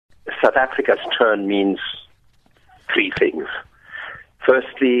South Africa's turn means three things.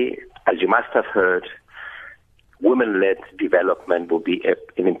 Firstly, as you must have heard, women-led development will be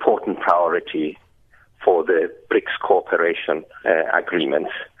an important priority for the BRICS cooperation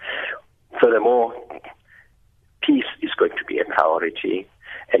agreements. Furthermore, peace is going to be a priority,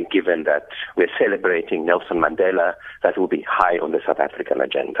 and given that we're celebrating Nelson Mandela, that will be high on the South African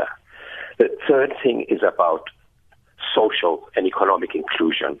agenda. The third thing is about social and economic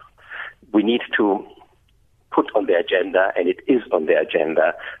inclusion. We need to put on the agenda, and it is on the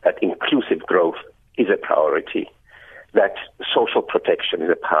agenda, that inclusive growth is a priority, that social protection is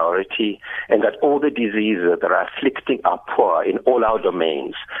a priority, and that all the diseases that are afflicting our poor in all our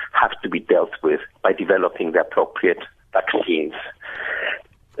domains have to be dealt with by developing the appropriate vaccines.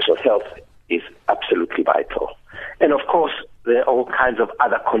 So health is absolutely vital. And of course, there are all kinds of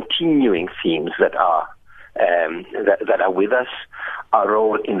other continuing themes that are with us. Our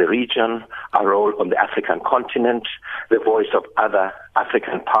role in the region, our role on the African continent, the voice of other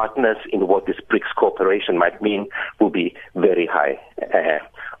African partners in what this BRICS cooperation might mean will be very high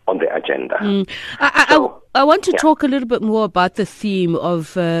on the agenda. I want to talk a little bit more about the theme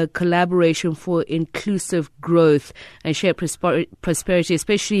of collaboration for inclusive growth and shared prosperity,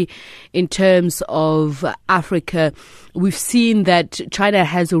 especially in terms of Africa. We've seen that China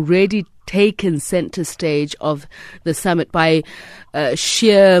has already taken center stage of the summit by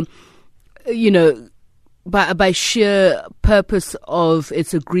sheer purpose of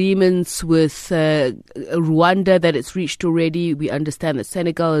its agreements with Rwanda that it's reached already. We understand that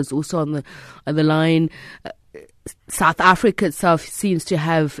Senegal is also on the line. South Africa itself seems to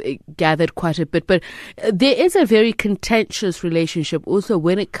have gathered quite a bit, but there is a very contentious relationship also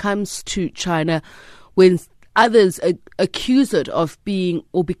when it comes to China, when others accuse it of being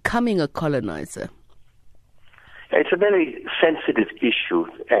or becoming a colonizer. It's a very sensitive issue,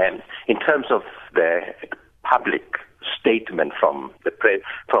 and in terms of the public statement from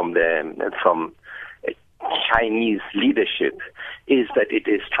Chinese leadership, is that it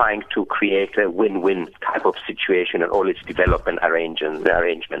is trying to create a win-win type of situation in all its development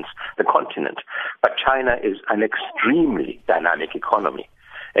arrangements, the continent. But China is an extremely dynamic economy.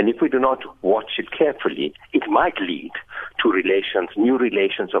 And if we do not watch it carefully, it might lead to new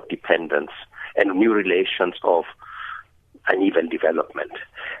relations of dependence and new relations of uneven development.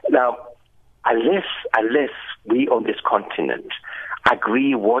 Now, unless we on this continent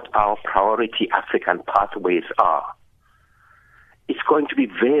agree what our priority African pathways are, it's going to be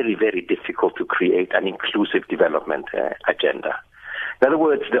very, very difficult to create an inclusive development agenda. In other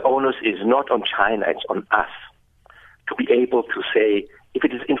words, the onus is not on China, it's on us to be able to say, if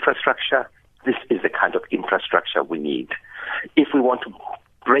it is infrastructure, this is the kind of infrastructure we need. If we want to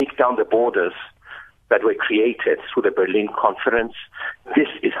break down the borders that were created through the Berlin Conference, this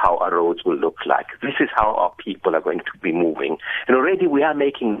is how our roads will look like. This is how our people are going to be moving. And already we are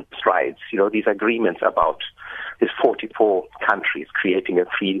making strides. These agreements about these 44 countries creating a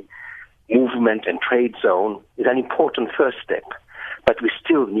free movement and trade zone is an important first step. But we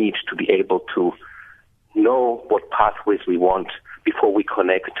still need to be able to know what pathways we want before we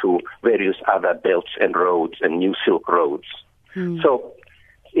connect to various other belts and roads and new Silk Roads. So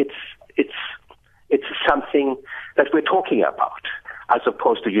it's something that we're talking about, as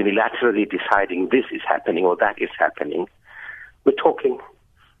opposed to unilaterally deciding this is happening or that is happening. We're talking,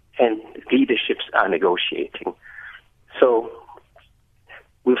 and leaderships are negotiating. So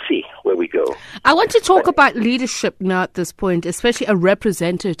we'll see where we go. I want to talk about leadership now at this point, especially a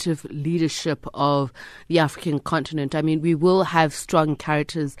representative leadership of the African continent. I mean, we will have strong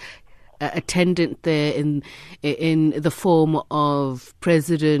characters attendant there in the form of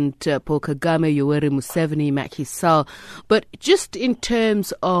President Paul Kagame, Yoweri Museveni, Macky Sall. But just in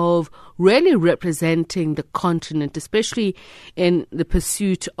terms of really representing the continent, especially in the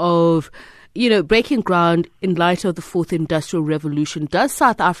pursuit of breaking ground in light of the fourth industrial revolution, does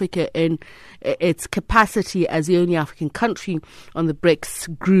South Africa, in its capacity as the only African country on the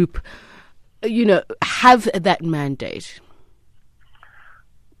BRICS group, have that mandate?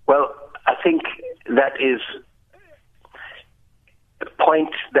 Well, I think that is a point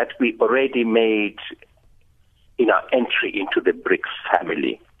that we already made in our entry into the BRICS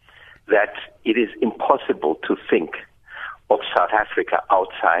family, that it is impossible to think of South Africa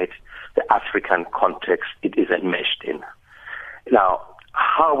outside the African context it is enmeshed in. Now,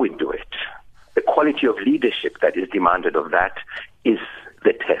 how we do it, the quality of leadership that is demanded of that is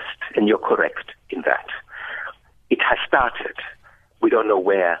the test, and you're correct in that. It has started. We don't know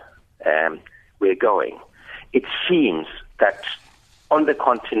where we're going. It seems that on the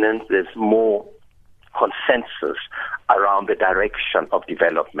continent there's more consensus around the direction of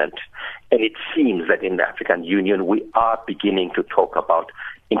development. And it seems that in the African Union, we are beginning to talk about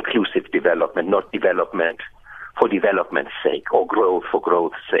inclusive development, not development for development's sake or growth for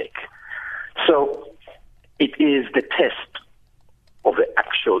growth's sake. So it is the test of the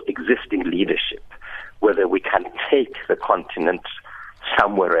actual existing leadership, whether we can take the continent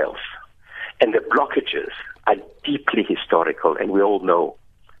somewhere else. And the blockages are deeply historical, and we all know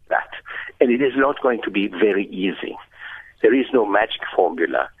that. And it is not going to be very easy. There is no magic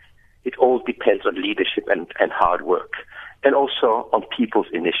formula. It all depends on leadership and hard work, and also on people's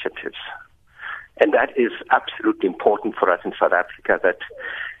initiatives. And that is absolutely important for us in South Africa, that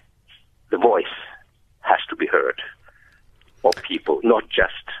the voice has to be heard of people, not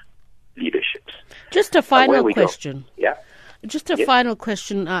just leaderships. Just a final question. Yeah. Just a final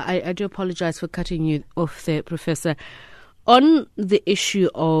question. I do apologize for cutting you off there, Professor. On the issue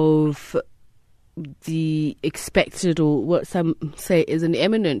of the expected, or what some say is an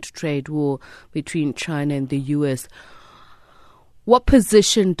imminent trade war between China and the US, what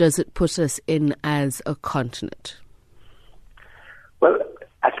position does it put us in as a continent? Well,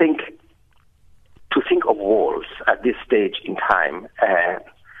 I think to think of wars at this stage in time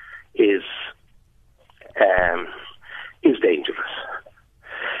is dangerous.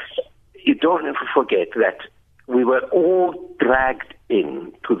 You don't have to forget that we were all dragged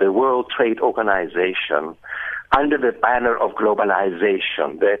into the World Trade Organization under the banner of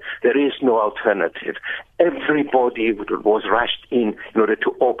globalization. There is no alternative. Everybody was rushed in order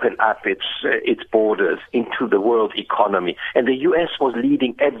to open up its borders into the world economy, and the U.S. was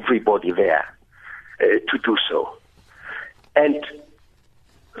leading everybody there to do so. And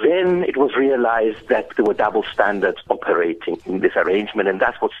then it was realized that there were double standards operating in this arrangement, and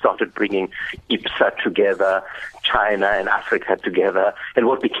that's what started bringing IPSA together, China and Africa together, and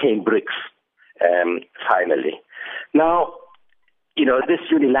what became BRICS finally. Now, this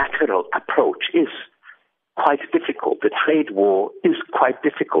unilateral approach is quite difficult. The trade war is quite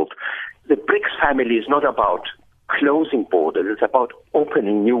difficult. The BRICS family is not about closing borders, it's about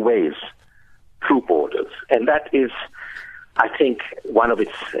opening new ways through borders, and that is, I think, one of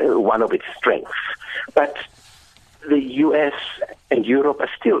its strengths. But the U.S. and Europe are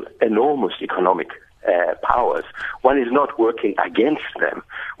still enormous economic powers. One is not working against them.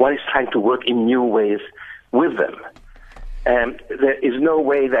 One is trying to work in new ways with them. There is no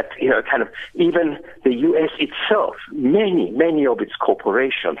way that, even the U.S. itself, many of its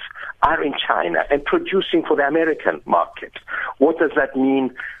corporations are in China and producing for the American market. What does that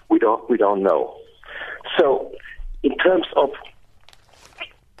mean? We don't know. So, in terms of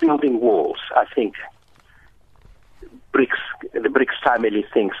building walls, I think the BRICS family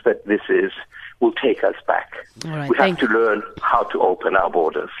thinks that this will take us back. All right, we have to learn how to open our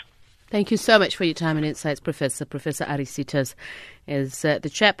borders. Thank you so much for your time and insights, Professor. Professor Ari Sittas is the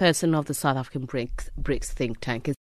chairperson of the South African BRICS think tank.